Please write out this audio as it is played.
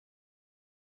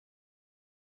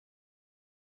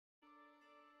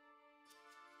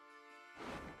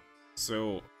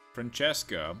So,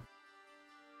 Francesca.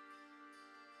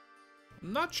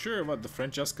 I'm not sure what the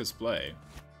Francescas play.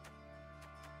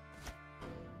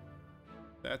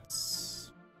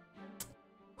 That's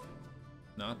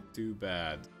not too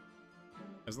bad.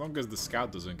 As long as the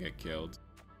scout doesn't get killed.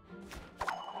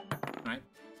 Right?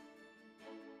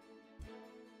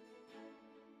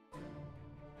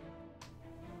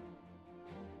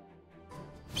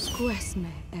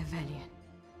 Squesme Evelian.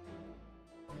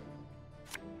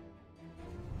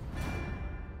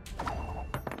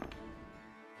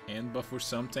 Hand buff or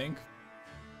something?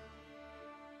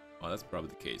 Oh, that's probably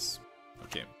the case.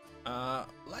 Okay.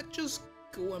 Let's just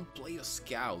go and play a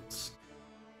scout.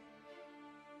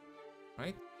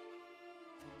 Right?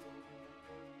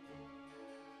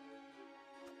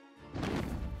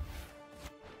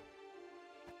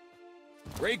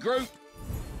 Regroup!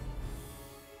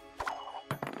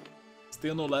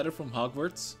 Still no letter from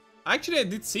Hogwarts? Actually, I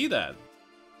did see that.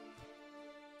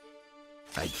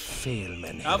 I'd fail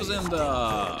men. I was in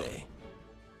the...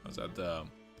 Was that the...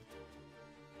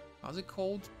 How's it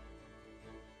called?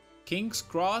 King's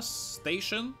Cross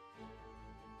Station?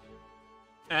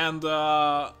 And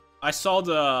I saw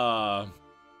the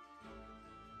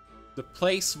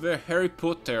place where Harry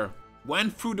Potter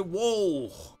went through the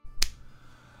wall.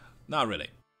 Not really,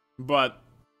 but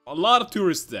a lot of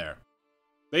tourists there.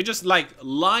 They just like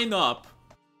line up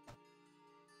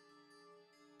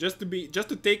just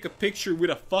to take a picture with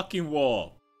a fucking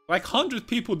wall. Like 100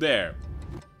 people there.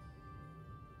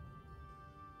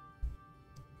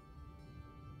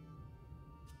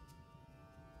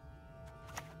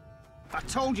 I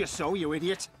told you so, you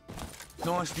idiot.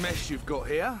 Nice mess you've got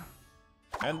here.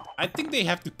 And I think they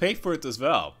have to pay for it as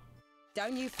well.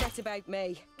 Don't you fret about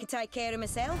me. Can take care of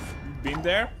myself. Been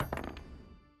there?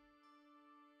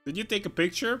 Did you take a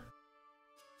picture?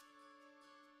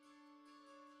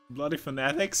 Bloody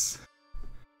fanatics.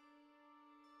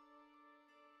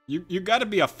 You gotta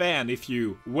be a fan if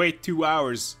you wait 2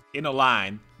 hours in a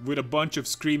line with a bunch of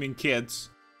screaming kids.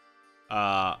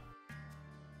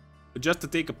 Just to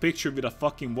take a picture with a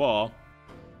fucking wall.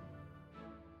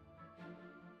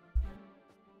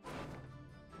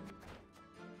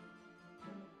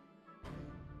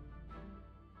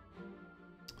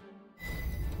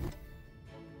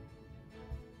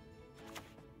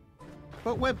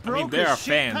 But we're I broke mean, there are as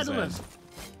shit fans, and peddlers.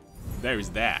 there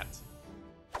is that.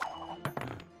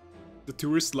 The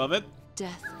tourists love it.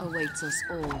 Death awaits us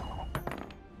all.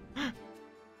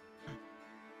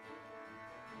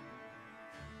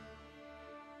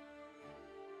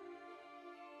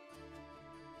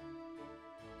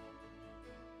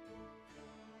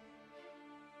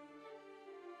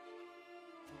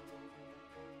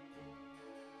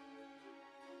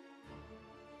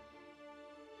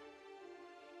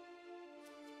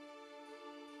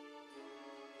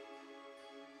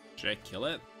 Should I kill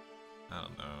it? I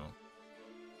don't know.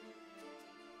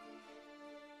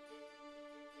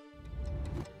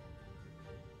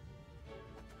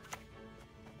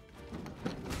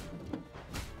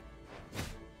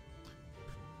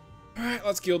 Alright,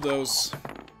 let's kill those.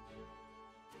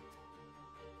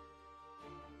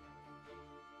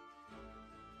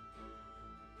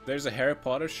 There's a Harry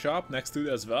Potter shop next to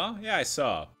it as well? Yeah, I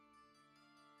saw.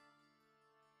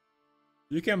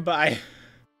 You can buy...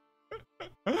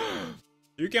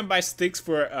 You can buy sticks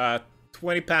for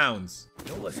 20 pounds.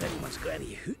 Know if anyone's got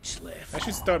any hoots left. I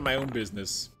should start my own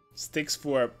business. Sticks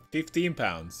for 15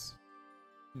 pounds.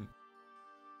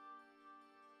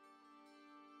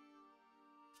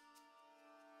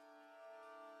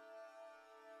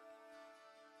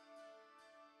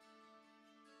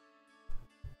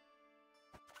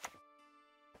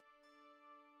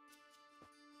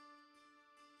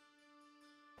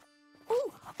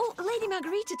 Oh, Lady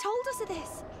Margarita told us of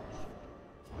this.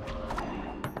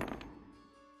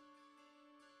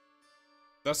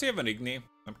 Does he have an Igni?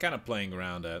 I'm kind of playing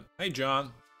around at. Hey,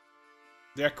 John.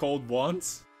 They're cold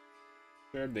ones?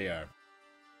 Sure they are.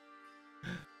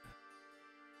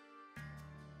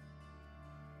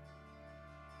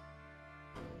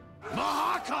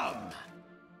 Mahakam!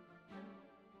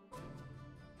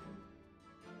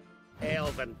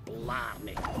 Elven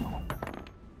Blarney.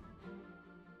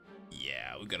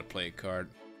 Yeah, we gotta play a card.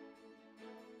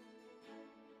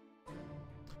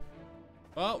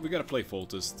 Well, we gotta play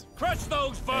Foltest. Crush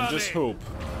those And vermin! just hope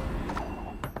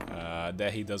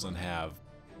that he doesn't have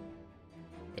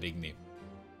Rigni.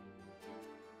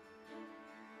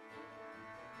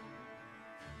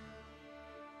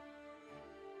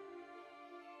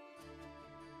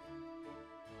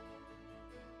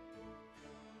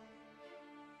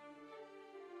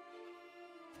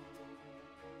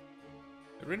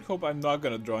 I really hope I'm not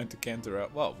gonna draw into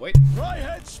Canterella. Well, wait.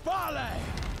 Right-head Sparley!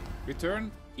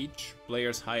 Return each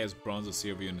player's highest bronze or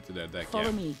silver unit to their deck.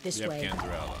 Follow me this we have way.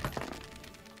 Canterella.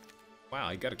 Wow,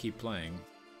 I gotta keep playing.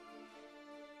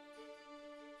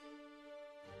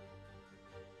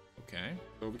 Okay,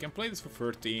 so we can play this for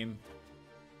 13.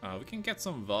 We can get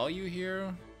some value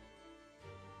here.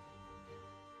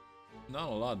 Not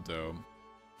a lot though.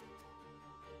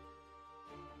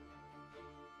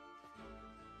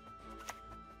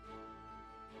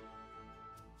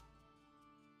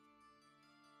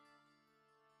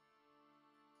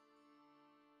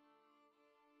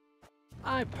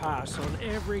 I pass on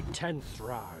every 10th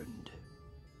round.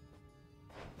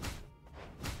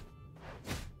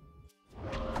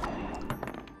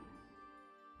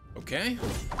 Okay.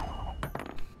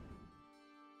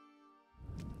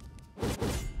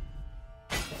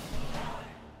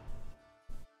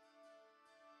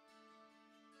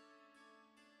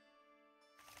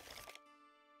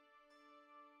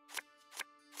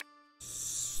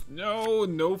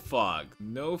 No fog.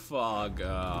 No fog.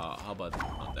 How about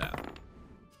not that?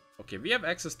 Okay, we have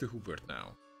access to Hubert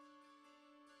now.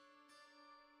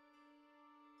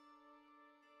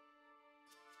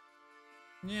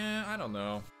 Yeah, I don't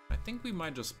know. I think we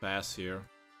might just pass here.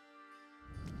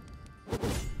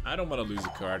 I don't want to lose a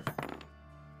card.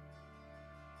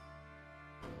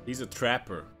 He's a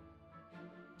trapper.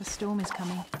 The storm is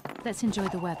coming. Let's enjoy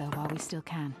the weather while we still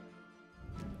can.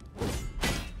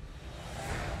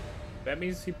 That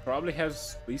means he probably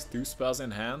has at least 2 spells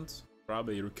in hand.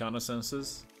 Probably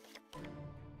reconnaissances.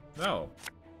 No.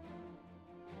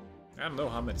 I don't know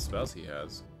how many spells he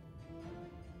has.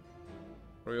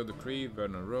 Royal Decree,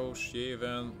 Vernon Roche,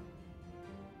 Yevon.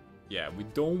 Yeah, we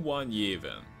don't want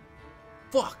Yevon.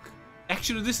 Fuck!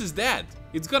 Actually, this is dead.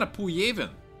 It's gonna pull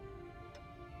Yevon.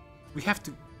 We have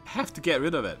to get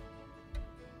rid of it.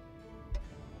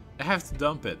 I have to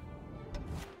dump it.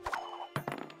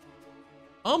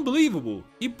 Unbelievable!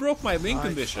 He broke my win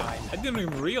condition. I didn't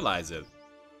even realize it.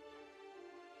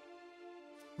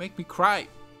 Make me cry.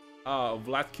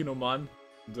 Vlad Kinoman,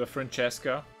 the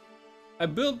Francesca. I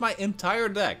built my entire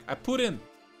deck. I put in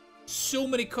so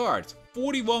many cards.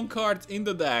 41 cards in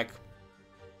the deck.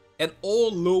 And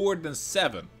all lower than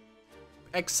 7.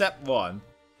 Except one.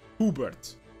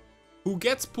 Hubert. Who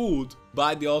gets pulled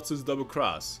by the Altus Double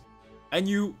Cross. And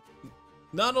you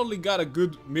not only got a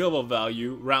good Milva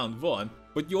value round 1,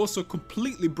 but you also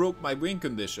completely broke my win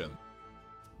condition.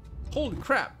 Holy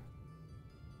crap.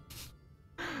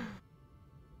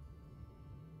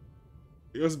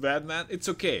 It was bad, man. It's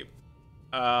okay.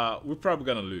 We're probably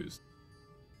gonna lose.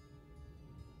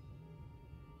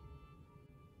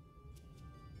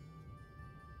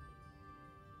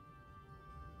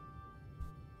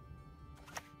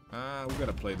 We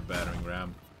gotta play the battering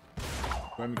ram.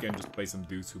 Then we can just play some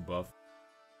dudes who buff.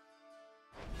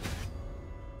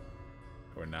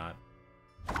 Or not.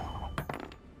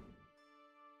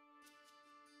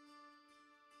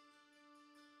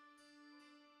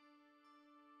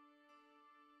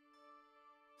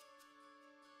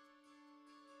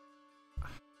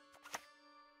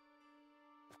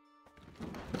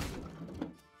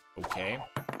 Okay,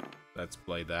 let's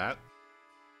play that.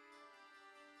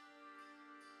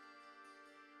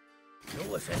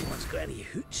 Know if anyone's got any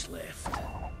hooch left.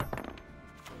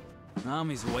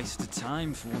 Army's a waste of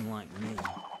time for one like me.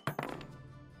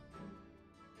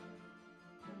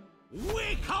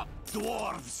 Wake up,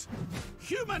 dwarves!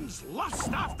 Humans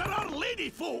lust after our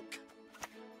ladyfolk!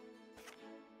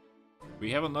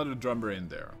 We have another drummer in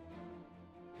there.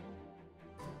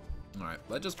 Alright,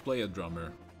 let's just play a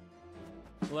drummer.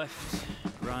 Left,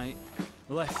 right,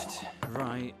 left,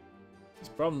 right. He's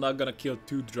probably not gonna kill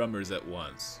 2 drummers at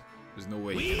once. There's no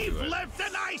way he can do We've it. lived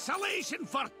in isolation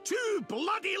for too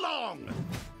bloody long!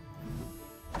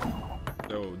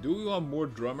 So, do we want more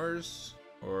drummers?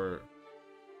 Or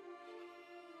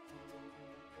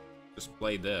just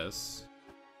play this?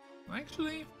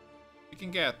 Actually, we can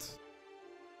get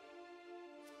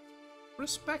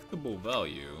respectable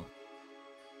value.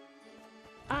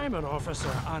 I'm an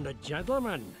officer and a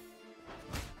gentleman.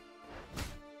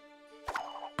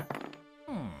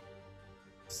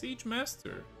 Siege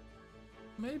Master.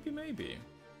 Maybe.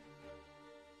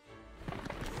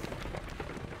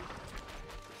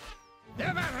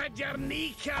 Never had your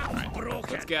kneecap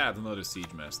broken! Let's get another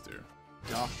Siege Master.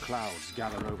 Dark clouds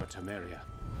gather over Temeria.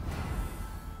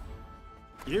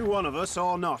 You one of us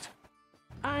or not?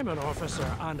 I'm an officer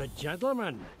and a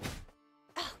gentleman.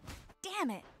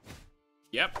 Damn it.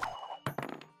 Yep.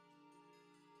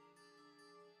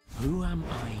 Who am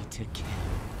I to kill?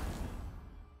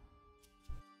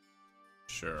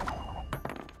 Sure.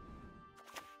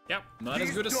 Yep, not as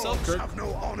These good as dogs Selkirk. have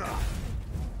no honor.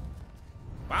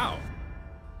 Wow.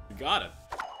 We got it.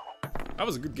 That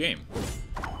was a good game.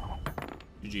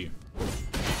 GG.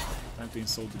 Time to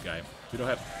insult the guy. We don't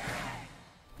have...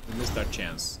 We missed our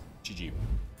chance. GG.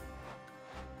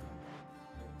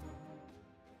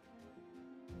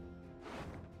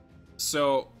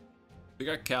 So, we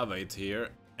got Calvate here,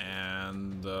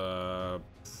 and... not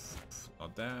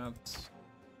that...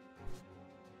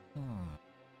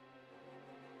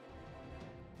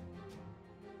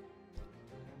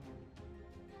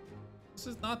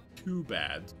 This is not too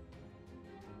bad,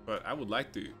 but I would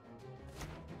like to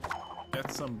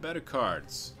get some better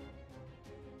cards.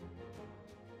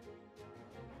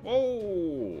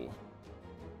 Whoa!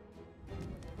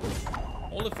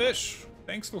 Holy Fish,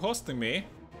 thanks for hosting me.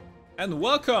 And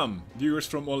welcome, viewers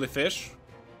from Holy Fish.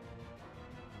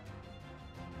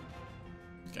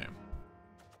 Okay.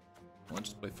 I'll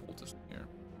just play Foltest here.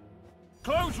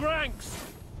 Close ranks!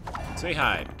 Say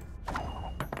hi.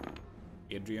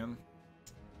 Adrian.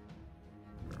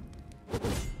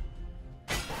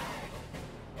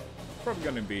 Probably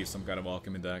gonna be some kind of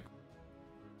alchemy deck.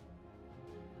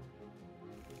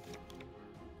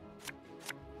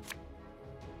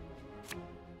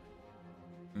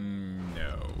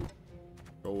 No.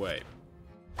 Go away.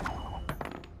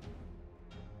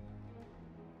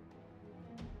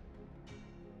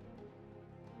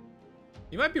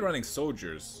 You might be running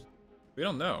soldiers. We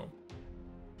don't know.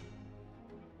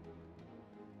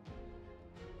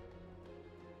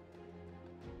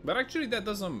 But actually that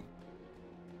doesn't...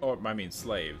 Or, I mean,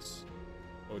 slaves.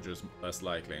 Soldiers less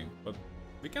likely. But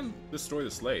we can destroy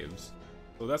the slaves.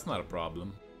 So that's not a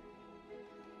problem.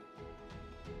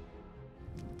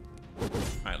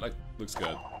 Alright, like, looks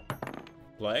good.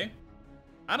 Play?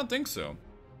 I don't think so.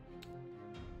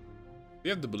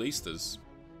 We have the ballistas.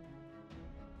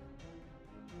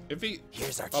 If we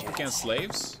up against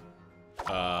slaves,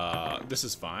 this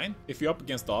is fine. If you're up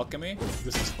against alchemy,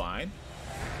 this is fine.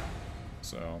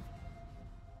 So,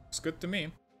 it's good to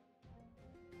me.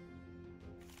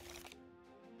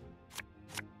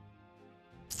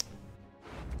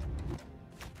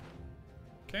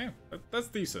 Okay, that's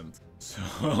decent.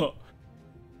 So,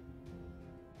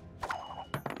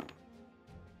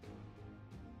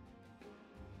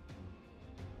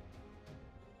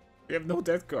 we have no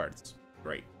death cards.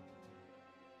 Great.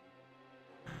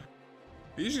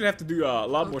 We usually have to do a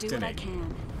lot more thinning.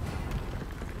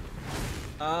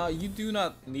 You do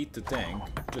not need to think.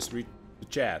 Just read the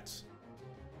chat.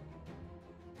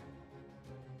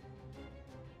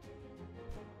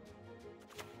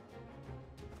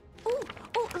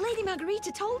 Oh, Lady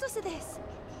Margarita told us of this.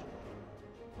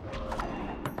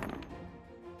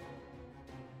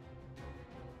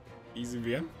 Easy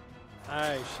win.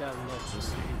 I shall not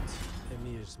repeat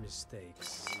Emir's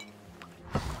mistakes.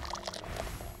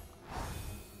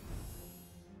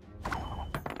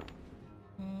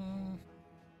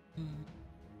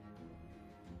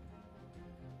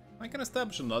 I can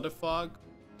establish another fog.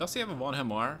 Does he have a 1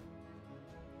 MR?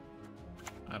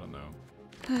 I don't know.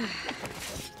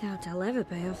 Doubt I'll ever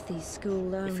pay off these school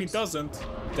loans. If he doesn't,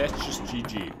 that's just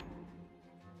GG.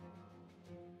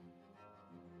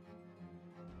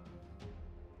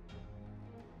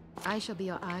 I shall be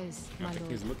your eyes, I my think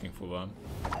lord. he's looking for one.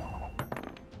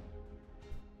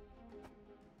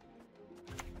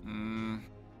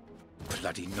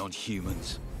 Bloody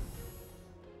non-humans.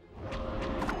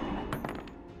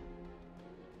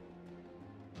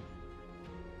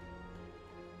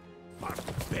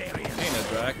 Barbarian. Hey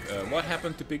Nedrak, what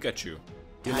happened to Pikachu?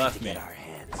 He left me. Get our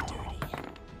hands dirty.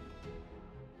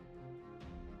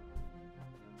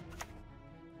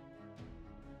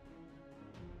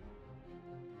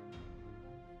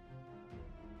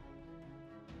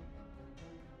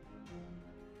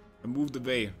 I moved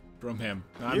away from him.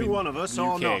 I You mean, one of us the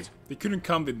or UK. not? He couldn't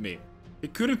come with me. He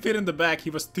couldn't fit in the back. He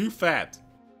was too fat.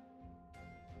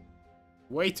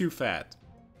 Way too fat.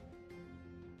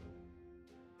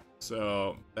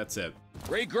 So, that's it.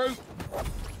 Regroup.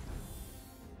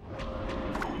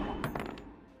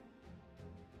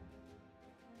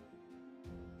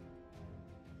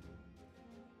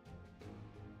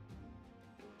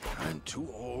 I'm too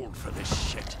old for this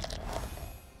shit.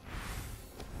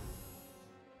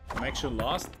 Connection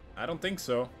lost? I don't think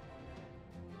so.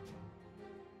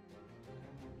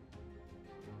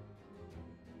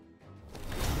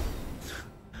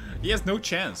 He has no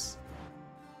chance.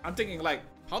 I'm thinking like,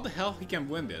 how the hell he can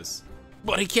win this?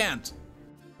 But he can't.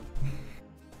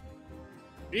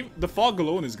 Even the fog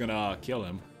alone is gonna kill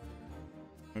him.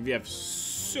 And we have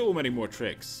so many more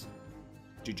tricks.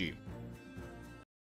 GG.